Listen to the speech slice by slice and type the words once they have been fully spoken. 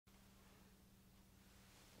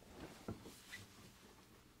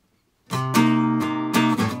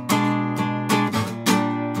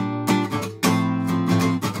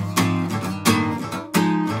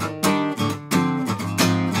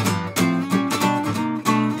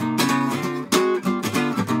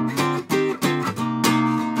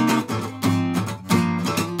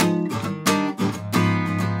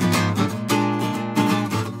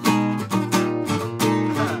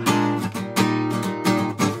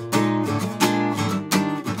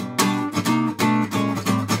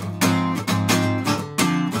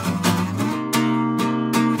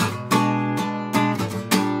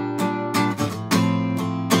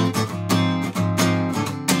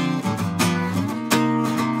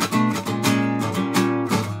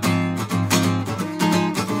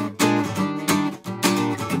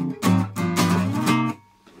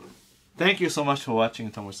you so much for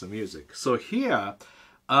watching Tomo's Music. So here,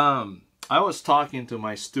 I was talking to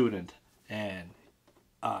my student and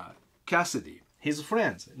Cassidy, his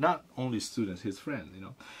friends, not only students, his friends, you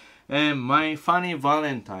know. And my Funny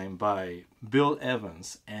Valentine by Bill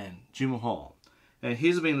Evans and Jim Hall. And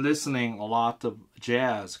he's been listening a lot of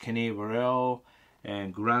jazz, Kenny Burrell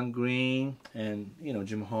and Grant Green and, you know,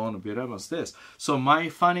 Jim Hall and Bill Evans, this. So my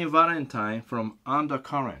Funny Valentine from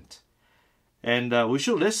Undercurrent. And we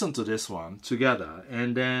should listen to this one together.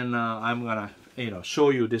 And then I'm gonna, you know,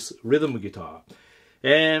 show you this rhythm guitar.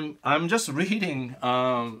 And I'm just reading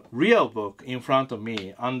real book in front of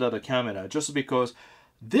me under the camera, just because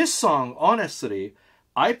this song, honestly,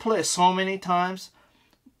 I play so many times,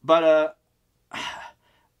 but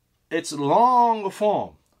it's long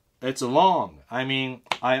form. It's long. I mean,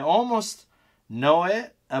 I almost know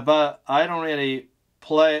it, but I don't really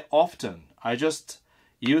play often. I just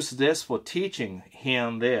use this for teaching here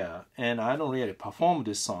and there, and I don't really perform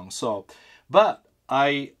this song. So, but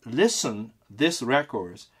I listen this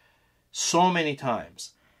records so many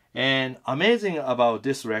times, and amazing about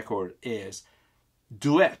this record is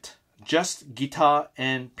duet, just guitar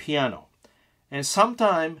and piano, and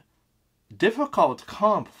sometimes difficult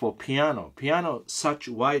comp for piano. Piano such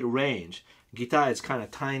wide range. Guitar is kind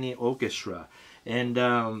of tiny orchestra, and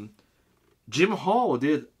Jim Hall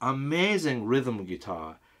did amazing rhythm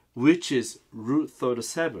guitar, which is Route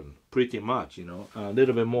 37, pretty much, you know, a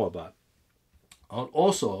little bit more, but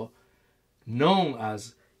also known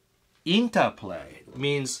as interplay.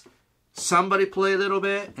 Means somebody play a little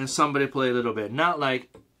bit and somebody play a little bit, not like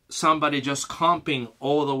somebody just comping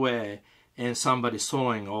all the way and somebody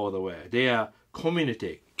soloing all the way. They are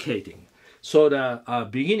communicating. So the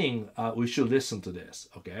beginning, we should listen to this,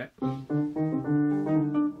 okay?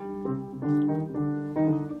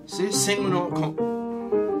 See, signal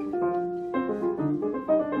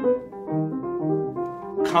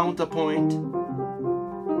counterpoint.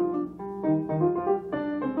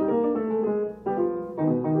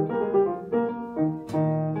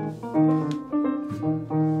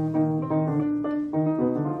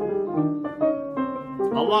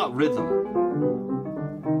 A lot rhythm.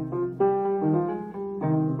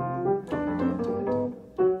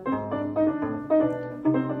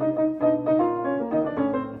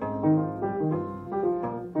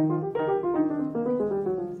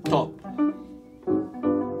 Top.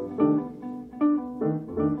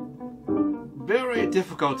 Very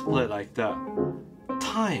difficult to play like that.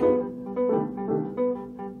 Time.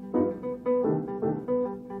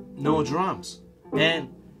 No drums. And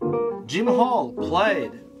Jim Hall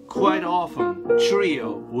played quite often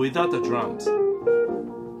trio without the drums.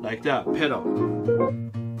 Like that, pedal.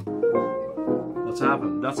 What's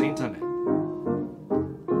happened? That's the internet.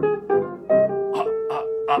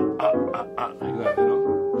 Like that, you know?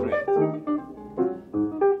 Great.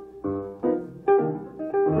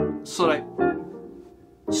 So like,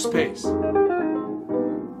 space.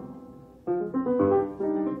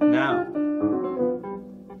 Now.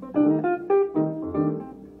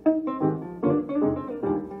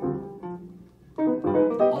 A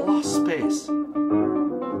lot of space.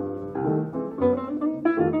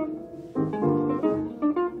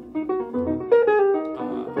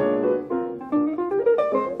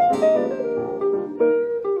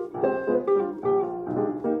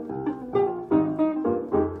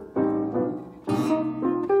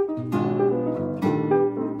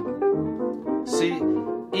 See,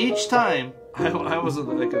 each time I was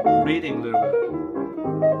like reading a little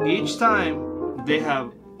bit. Each time they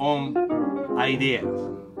have own ideas.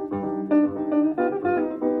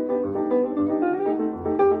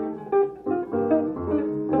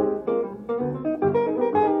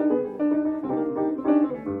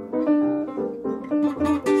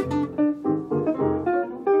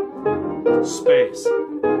 Space,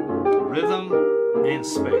 rhythm and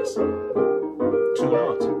space. Two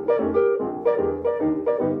notes.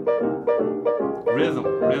 Rhythm,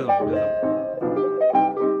 rhythm, rhythm.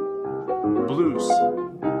 Blues.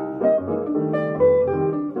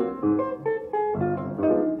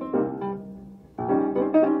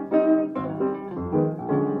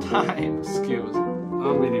 Time skills.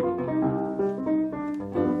 Unbelievable.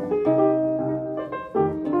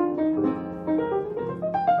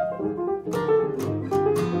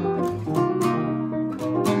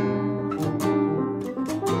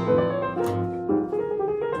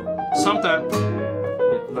 Sometimes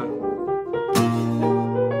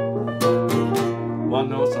one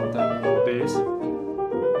note, sometimes bass.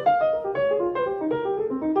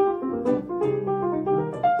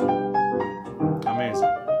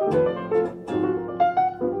 Amazing.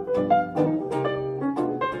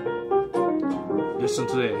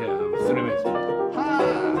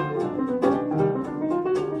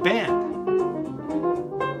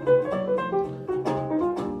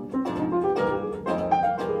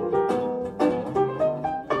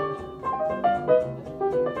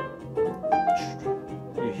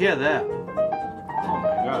 hear that? Oh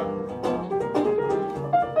my god.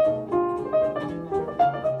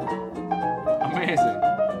 Amazing.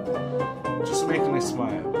 Just makes me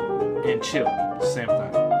smile and chill at the same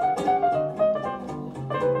time.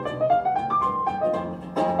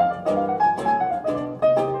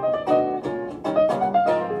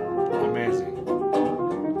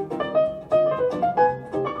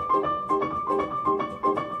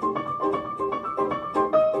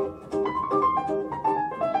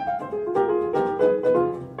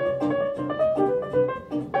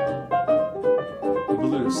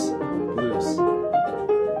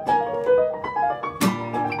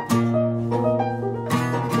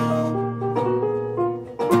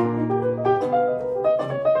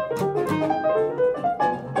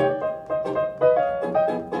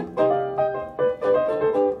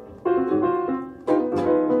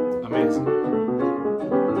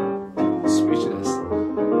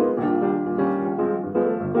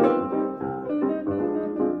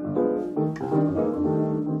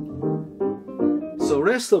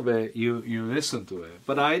 Rest of it you listen to it,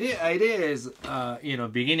 but idea is you know,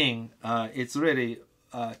 beginning it's really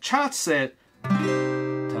chart set like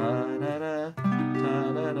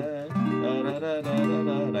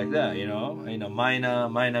that, you know,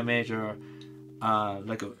 minor major,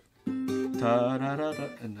 like a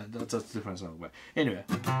and that's a different song, but anyway.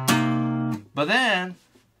 But then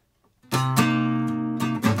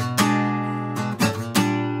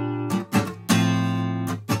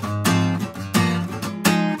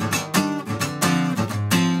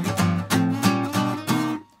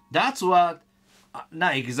that's what,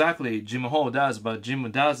 not exactly Jim Hall does, but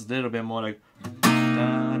Jim does a little bit more like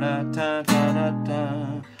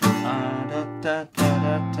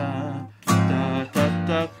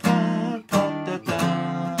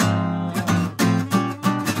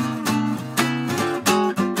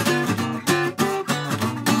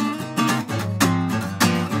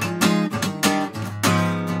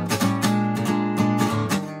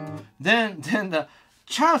then the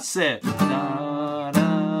chart set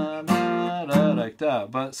like that.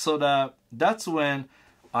 But so that's when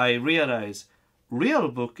I realized real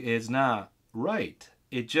book is not right.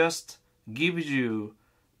 It just gives you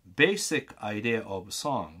basic idea of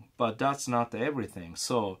song, but that's not everything.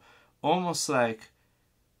 So almost like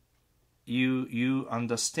you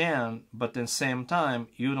understand, but at the same time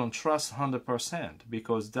you don't trust 100%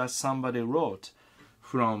 because that somebody wrote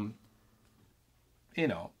from, you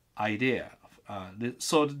know, idea.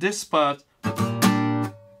 So this part,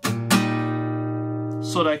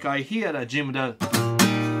 so like I hear that Jim does,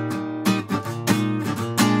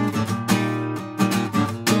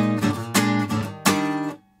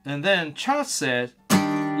 and then chart said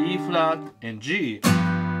E flat and G,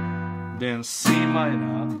 then C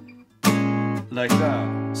minor, like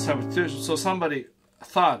that substitution. So somebody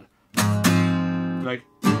thought like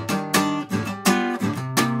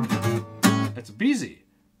it's busy.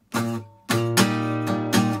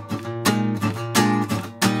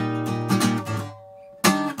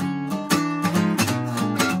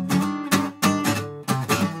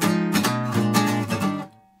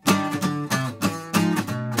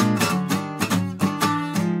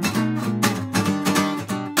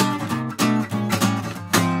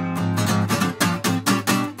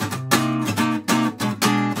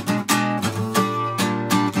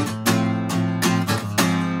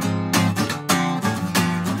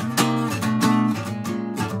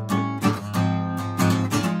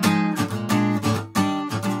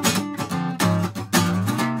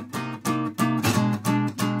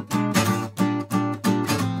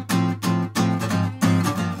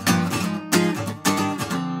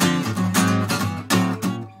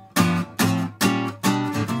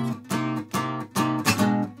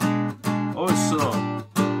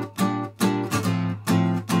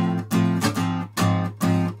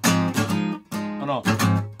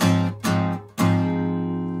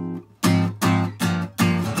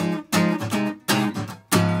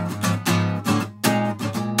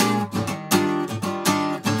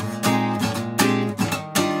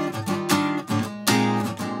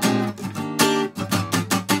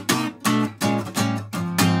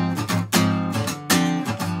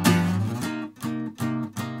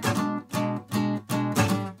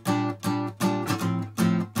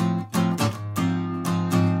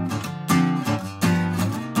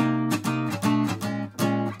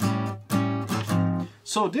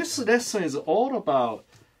 So this lesson is all about,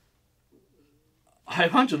 I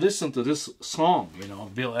want to listen to this song, you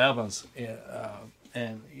know, Bill Evans,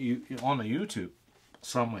 and you on a YouTube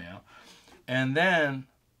somewhere, and then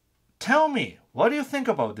tell me, what do you think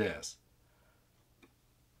about this?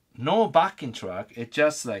 No backing track, it's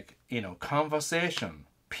just like, you know, conversation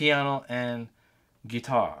piano and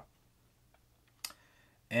guitar.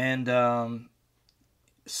 And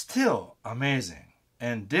still amazing.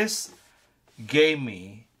 And this gave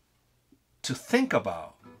me to think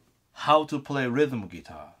about how to play rhythm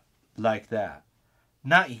guitar like that.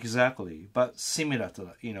 Not exactly, but similar to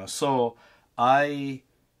that, you know. So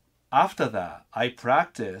after that, I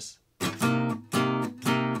practiced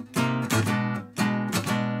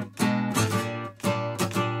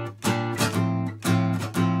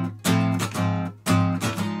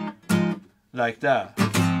like that.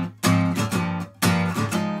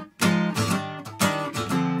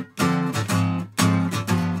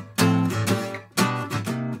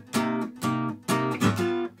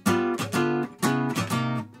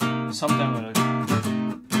 Something like that.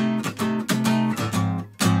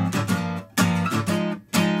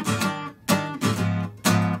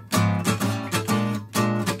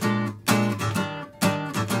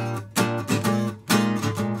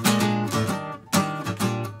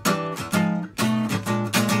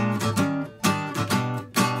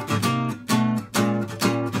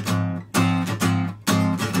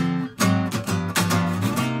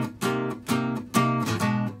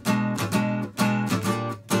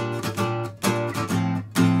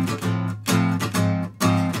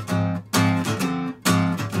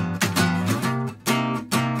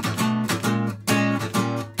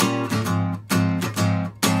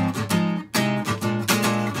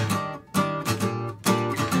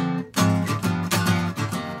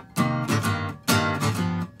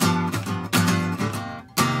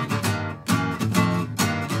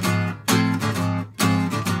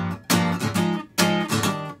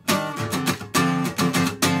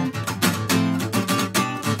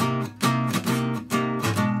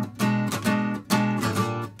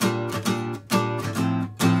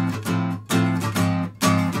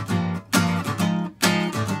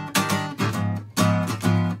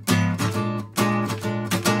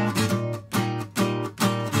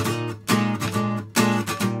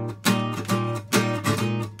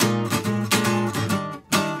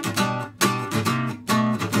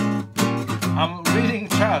 I'm reading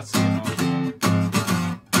charts, you know.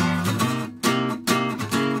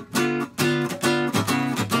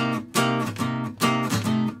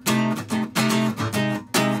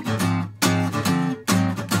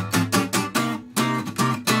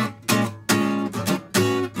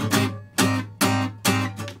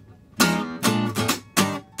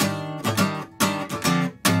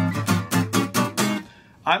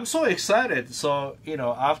 I'm so excited. So, you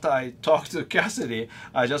know, after I talked to Cassidy,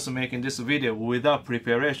 I just making this video without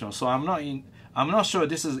preparation. So I'm not sure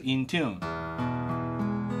this is in tune.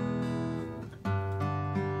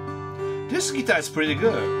 This guitar is pretty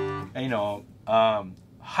good. And, you know,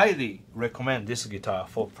 highly recommend this guitar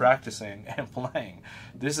for practicing and playing.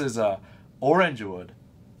 This is a Orangewood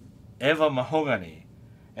Eva Mahogany.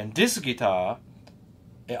 And this guitar,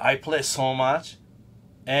 I play so much,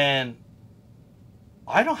 and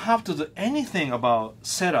I don't have to do anything about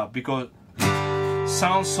setup because it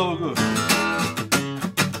sounds so good.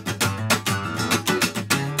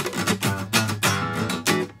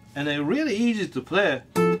 And they're really easy to play.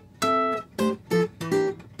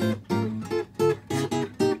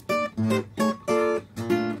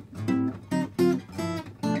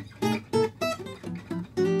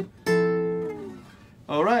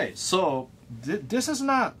 Alright, so this is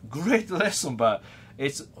not great lesson, but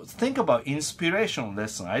it's, think about inspiration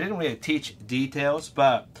lesson. I didn't really teach details,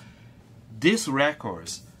 but these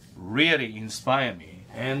records really inspire me,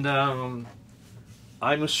 and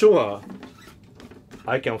I'm sure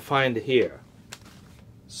I can find here.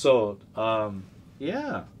 So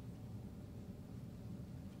yeah.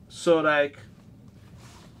 So like,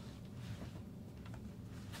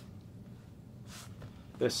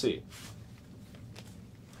 let's see.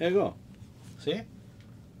 Here you go. See?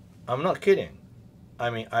 I'm not kidding. I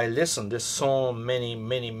mean, I listened this so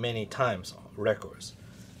many times on records.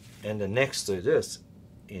 And then next to this,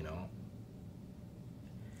 you know,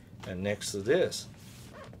 and next to this,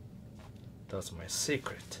 that's my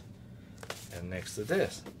secret. And next to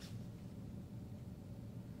this.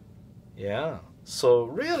 Yeah. So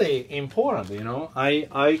really important, you know.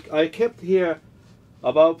 I kept here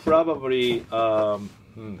about probably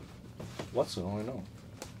what's going on?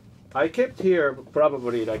 I kept here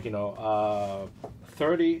probably like, you know,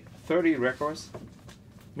 30 records,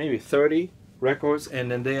 maybe 30 records, and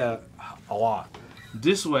then they are a lot.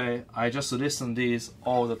 This way, I just listen these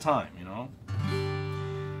all the time, you know.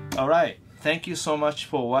 Alright, thank you so much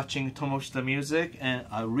for watching Tomo Music, and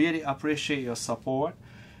I really appreciate your support.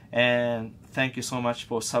 And thank you so much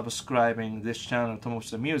for subscribing this channel, Tomo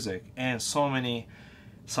Music, and so many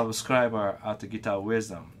subscriber at Guitar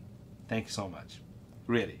Wisdom. Thank you so much.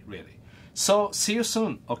 Really, really. So see you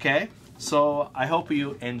soon, okay? So I hope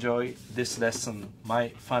you enjoy this lesson, My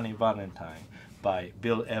Funny Valentine by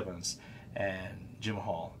Bill Evans and Jim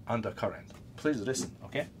Hall, Undercurrent. Please listen,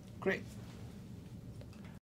 okay? Great.